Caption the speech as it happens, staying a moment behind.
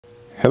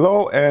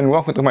Hello and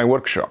welcome to my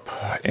workshop.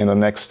 In the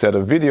next set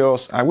of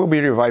videos, I will be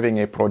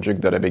reviving a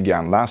project that I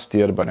began last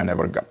year but I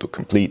never got to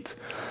complete.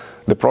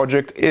 The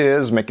project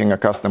is making a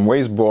custom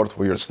wasteboard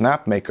for your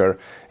Snapmaker,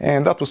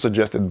 and that was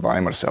suggested by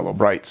Marcelo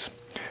Brights.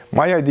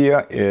 My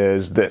idea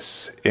is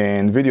this.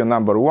 In video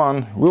number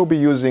 1, we'll be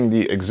using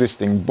the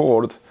existing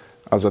board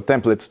as a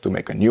template to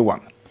make a new one.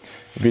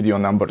 Video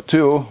number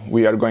 2,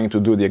 we are going to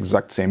do the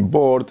exact same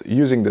board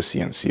using the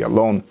CNC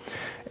alone.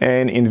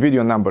 And in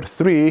video number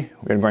 3,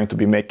 we're going to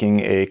be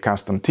making a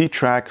custom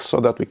T-track so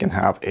that we can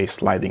have a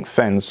sliding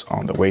fence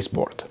on the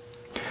wasteboard.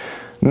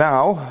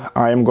 Now,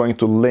 I am going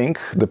to link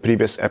the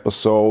previous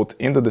episode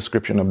in the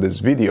description of this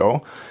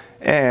video,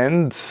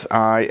 and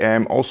I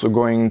am also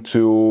going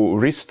to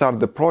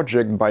restart the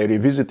project by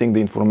revisiting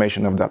the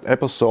information of that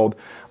episode,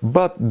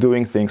 but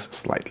doing things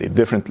slightly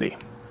differently.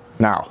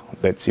 Now,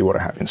 let's see what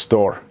I have in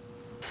store.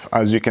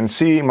 As you can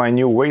see, my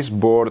new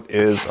wasteboard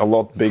is a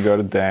lot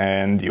bigger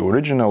than the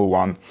original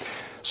one.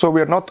 So we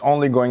are not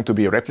only going to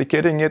be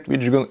replicating it,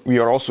 we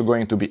are also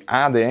going to be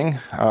adding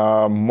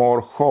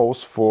more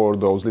holes for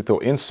those little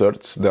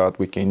inserts that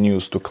we can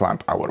use to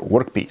clamp our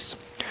workpiece.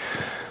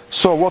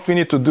 So what we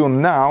need to do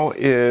now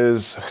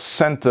is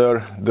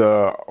center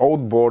the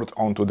old board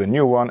onto the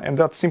new one, and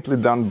that's simply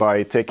done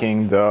by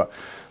taking the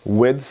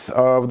width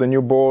of the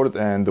new board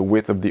and the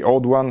width of the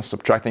old one,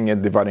 subtracting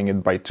it, dividing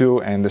it by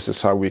 2, and this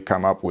is how we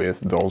come up with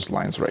those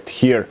lines right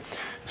here.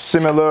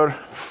 Similar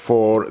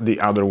for the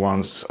other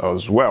ones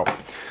as well.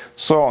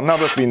 So now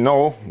that we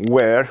know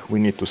where we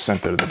need to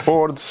center the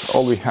board,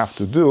 all we have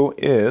to do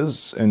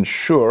is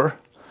ensure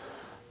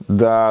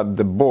that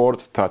the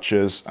board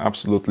touches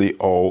absolutely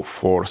all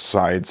 4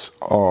 sides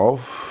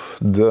of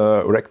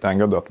the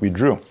rectangle that we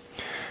drew.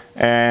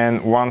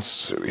 And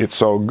once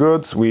it's all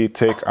good, we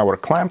take our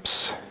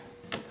clamps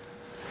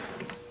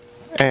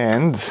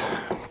and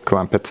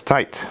clamp it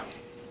tight.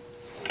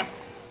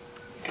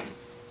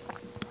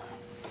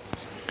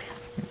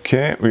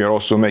 Okay, we are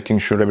also making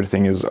sure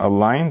everything is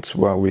aligned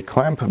while we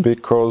clamp,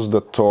 because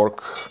the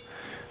torque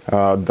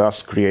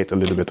does create a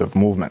little bit of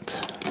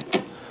movement.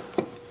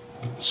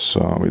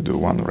 So we do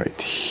one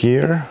right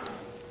here.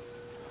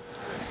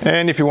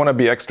 And if you want to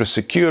be extra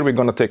secure, we're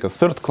going to take a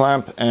 3rd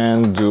clamp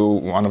and do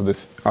one of the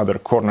other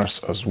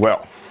corners as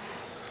well.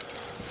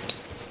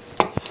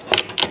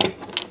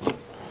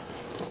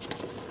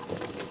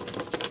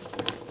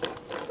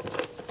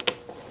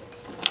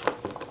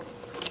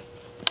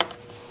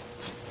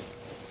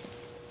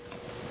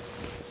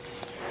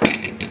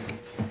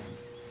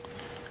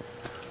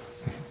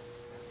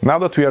 Now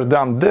that we are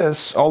done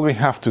this, all we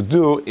have to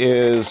do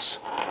is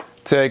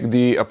take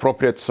the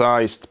appropriate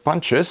sized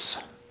punches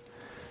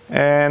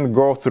and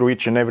go through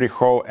each and every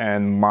hole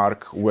and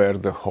mark where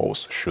the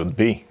holes should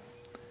be.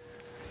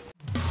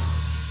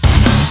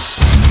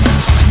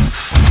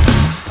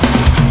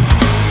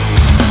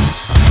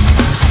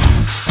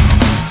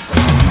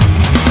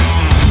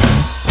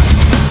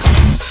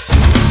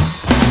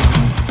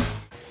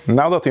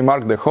 Now that we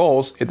mark the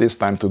holes, it is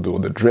time to do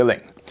the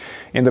drilling.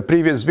 In the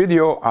previous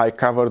video, I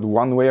covered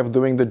one way of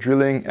doing the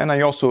drilling, and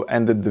I also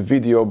ended the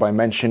video by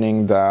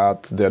mentioning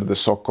that they're the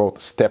so-called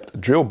stepped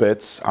drill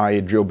bits,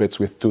 i.e. drill bits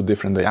with 2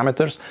 different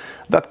diameters,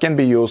 that can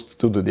be used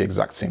to do the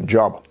exact same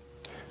job.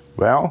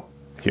 Well,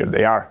 here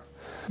they are.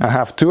 I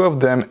have 2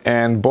 of them,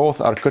 and both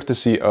are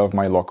courtesy of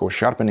my local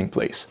sharpening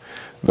place.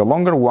 The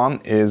longer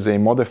one is a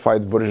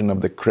modified version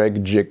of the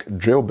Craig jig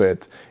drill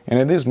bit, and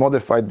it is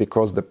modified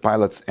because the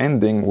pilot's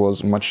ending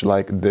was much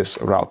like this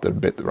router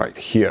bit right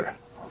here,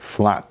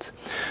 flat.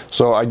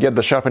 So I get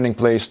the sharpening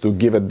place to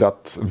give it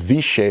that V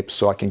shape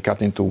so I can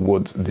cut into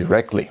wood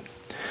directly.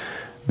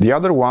 The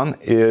other one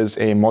is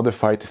a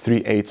modified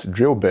 3/8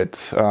 drill bit.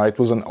 It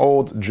was an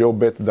old drill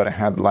bit that I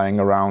had lying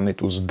around.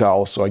 It was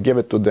dull, so I gave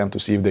it to them to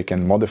see if they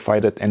can modify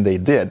it, and they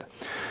did.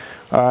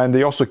 And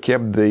they also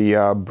kept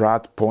the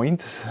brad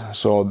point,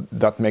 so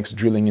that makes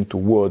drilling into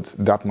wood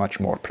that much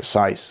more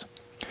precise.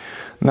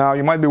 Now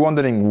you might be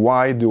wondering,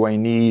 why do I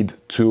need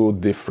 2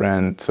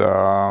 different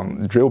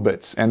drill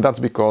bits? And that's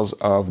because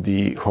of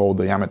the hole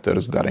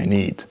diameters that I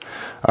need.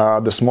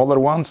 The smaller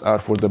ones are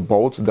for the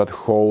bolts that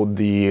hold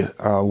the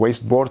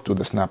wasteboard to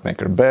the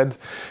Snapmaker bed,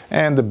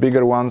 and the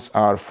bigger ones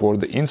are for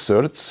the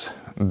inserts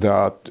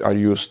that are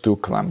used to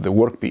clamp the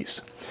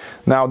workpiece.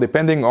 Now,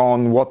 depending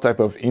on what type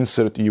of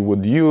insert you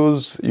would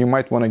use, you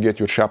might want to get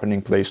your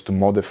sharpening place to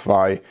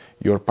modify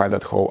your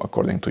pilot hole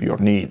according to your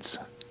needs.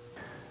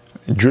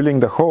 Drilling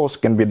the holes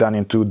can be done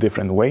in 2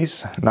 different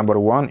ways. Number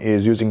 1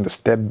 is using the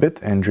step bit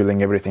and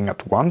drilling everything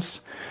at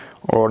once.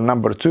 Or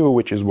number 2,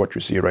 which is what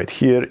you see right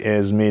here,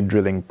 is me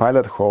drilling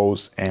pilot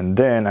holes, and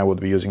then I would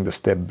be using the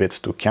step bit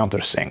to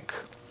countersink.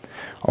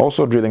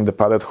 Also, drilling the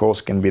pilot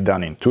holes can be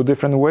done in 2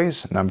 different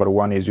ways. Number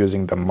 1 is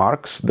using the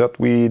marks that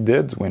we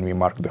did when we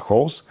marked the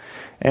holes.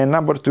 And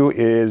number 2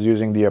 is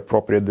using the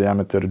appropriate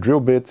diameter drill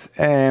bit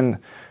and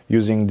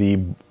using the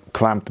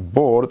clamped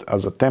board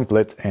as a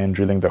template and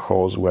drilling the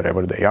holes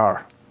wherever they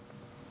are.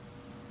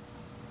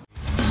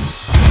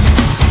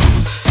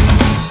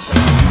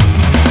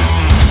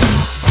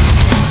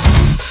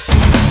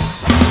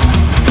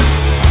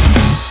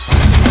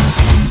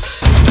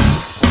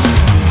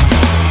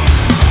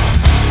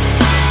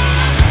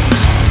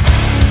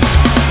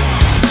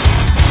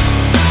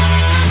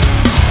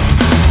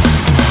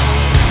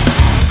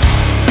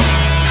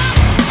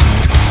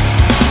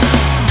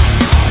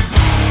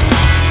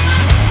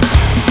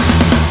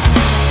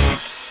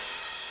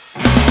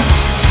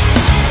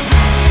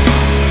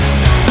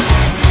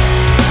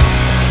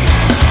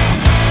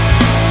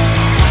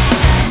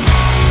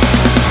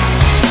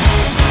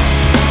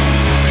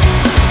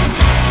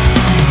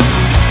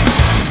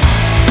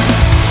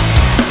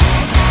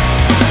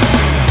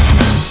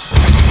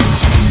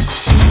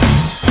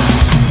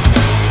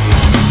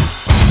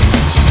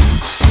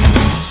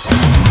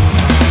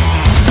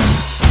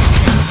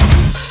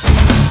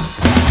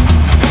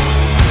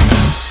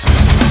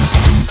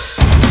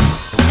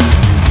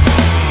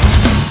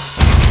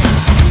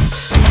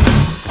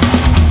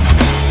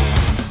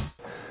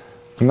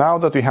 Now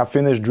that we have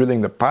finished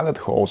drilling the pilot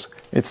holes,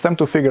 it's time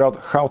to figure out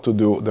how to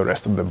do the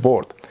rest of the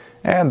board.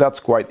 And that's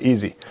quite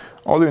easy.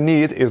 All you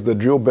need is the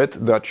drill bit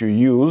that you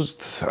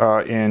used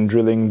in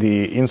drilling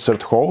the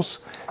insert holes,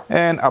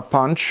 and a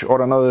punch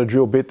or another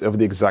drill bit of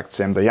the exact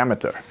same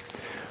diameter.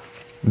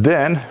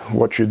 Then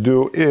what you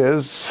do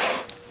is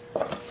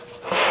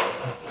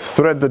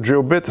thread the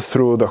drill bit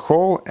through the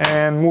hole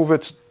and move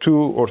it 2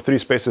 or 3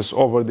 spaces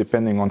over,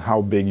 depending on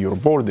how big your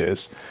board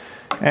is.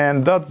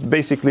 And that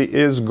basically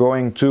is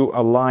going to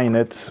align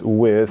it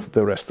with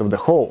the rest of the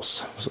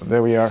holes. So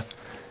there we are.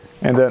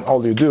 And then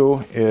all you do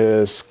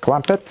is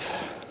clamp it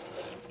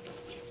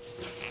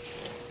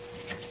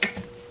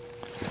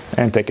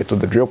and take it to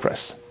the drill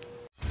press.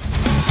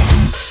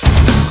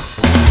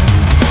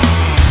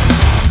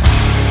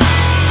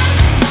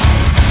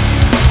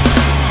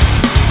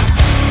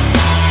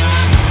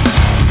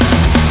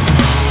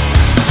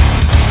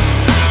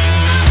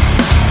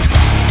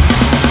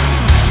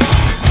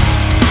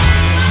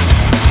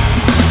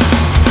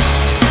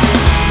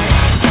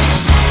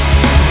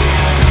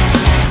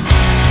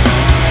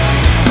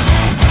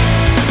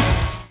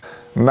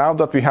 Now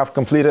that we have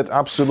completed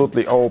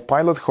absolutely all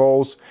pilot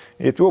holes,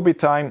 it will be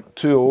time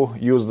to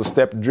use the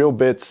step drill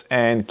bits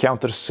and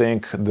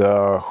countersink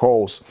the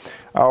holes.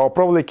 I'll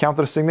probably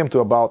countersink them to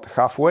about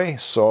halfway,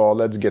 so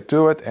let's get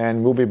to it,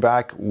 and we'll be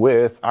back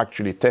with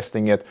actually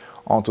testing it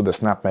onto the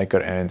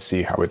Snapmaker and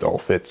see how it all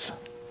fits.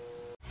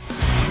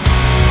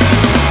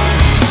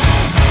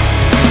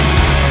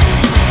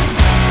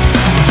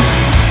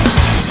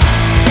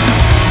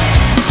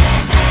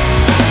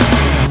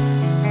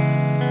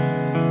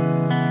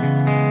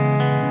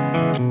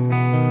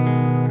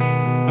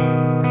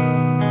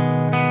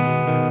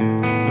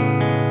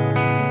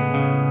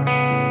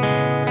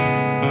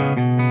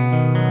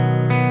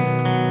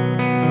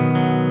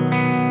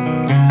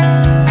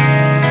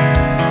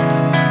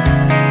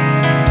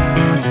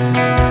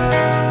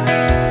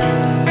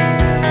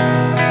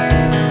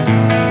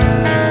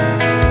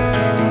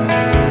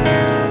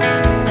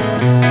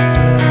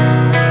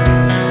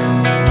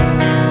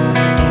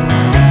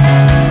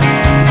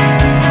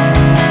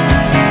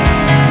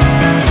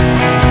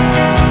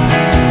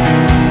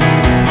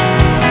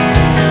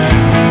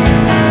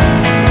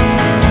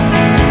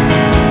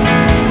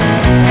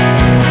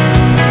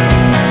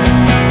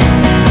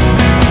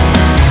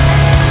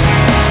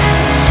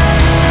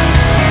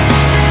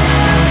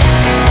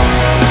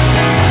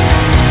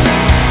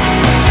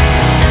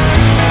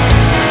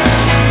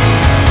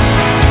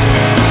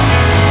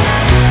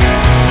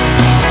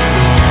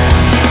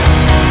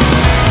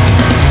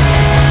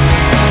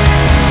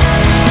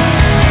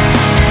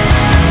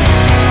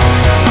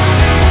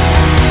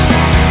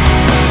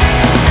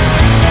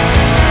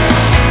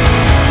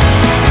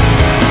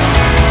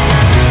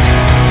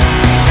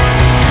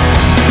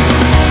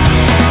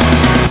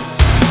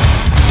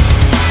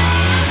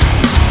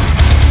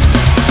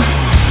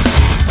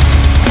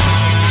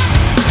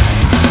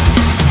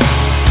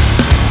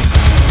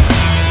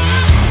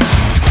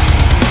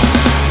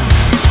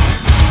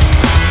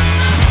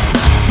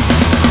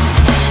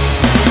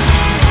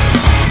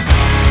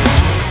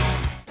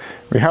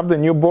 We have the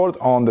new board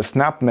on the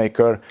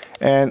Snapmaker,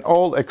 and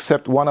all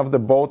except one of the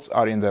bolts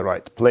are in the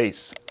right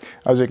place.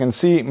 As you can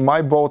see,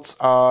 my bolts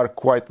are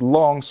quite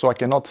long, so I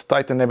cannot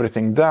tighten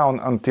everything down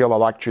until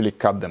I'll actually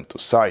cut them to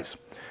size.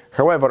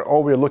 However,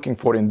 all we're looking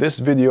for in this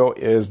video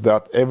is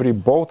that every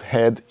bolt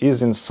head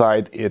is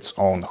inside its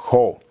own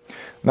hole.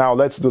 Now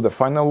let's do the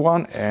final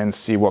one and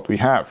see what we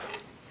have.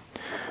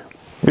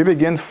 We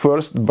begin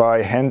first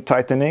by hand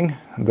tightening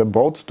the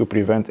bolt to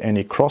prevent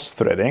any cross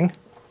threading.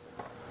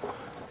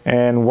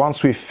 And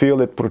once we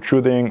feel it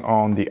protruding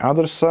on the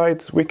other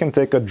side, we can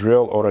take a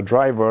drill or a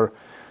driver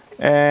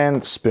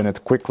and spin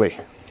it quickly.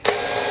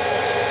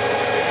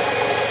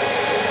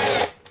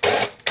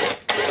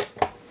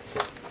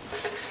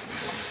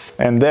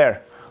 And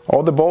there,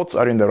 all the bolts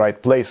are in the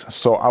right place,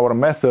 so our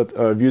method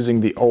of using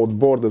the old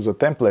board as a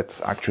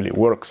template actually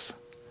works.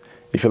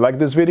 If you like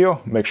this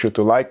video, make sure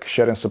to like,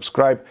 share and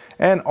subscribe,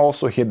 and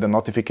also hit the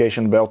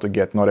notification bell to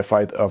get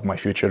notified of my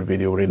future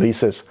video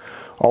releases.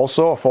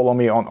 Also, follow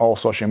me on all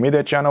social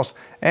media channels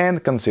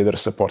and consider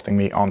supporting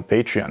me on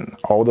Patreon.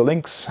 All the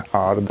links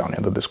are down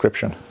in the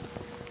description.